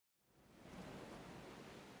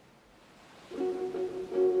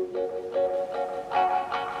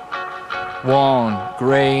one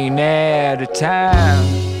grain at a time,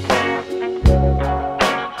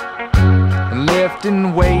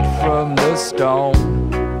 lifting weight from the stone,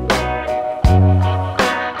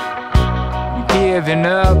 giving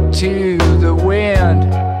up to the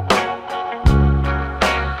wind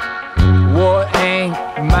what ain't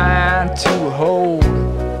mine to hold.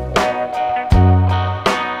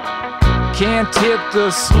 Can't tip the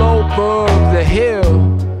slope of the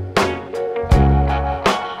hill,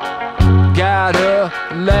 gotta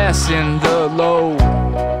lessen the load.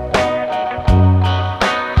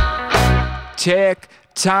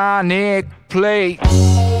 Tectonic plates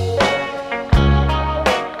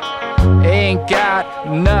ain't got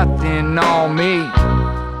nothing on me.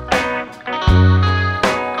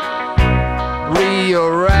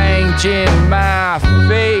 Rearranging my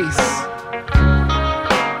face,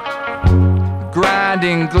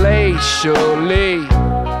 grinding glacially.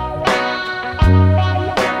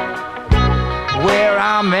 Where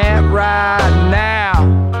I'm at right now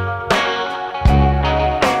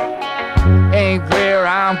ain't where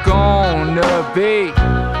I'm gonna be.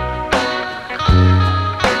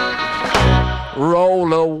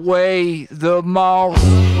 Roll away the moss,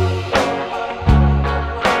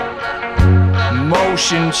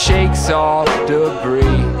 motion shakes off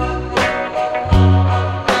debris.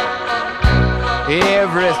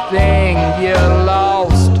 Everything you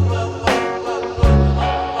lost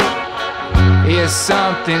is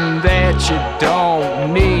something that you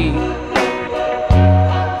don't need.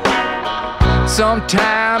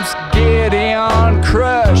 Sometimes getting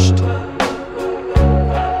crushed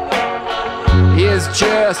is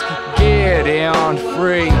just getting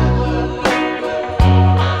free.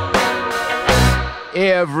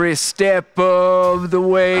 Every step of the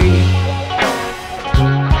way,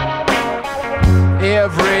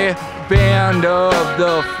 every bend of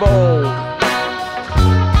the fold,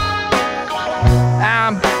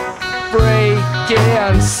 I'm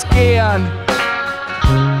breaking skin,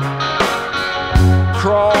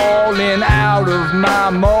 crawling out of my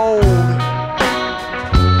mold.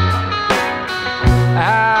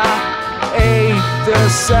 I ain't the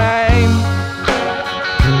same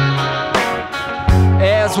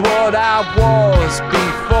as what I was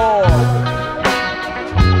before.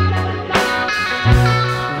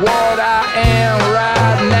 What I am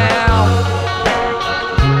right now,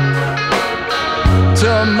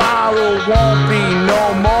 tomorrow won't be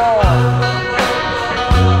no more.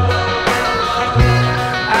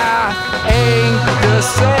 I ain't the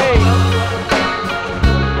same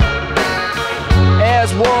as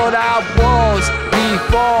what I was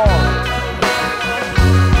before.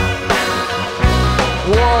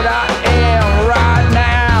 What I am right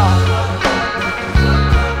now,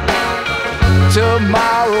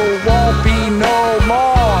 tomorrow won't be no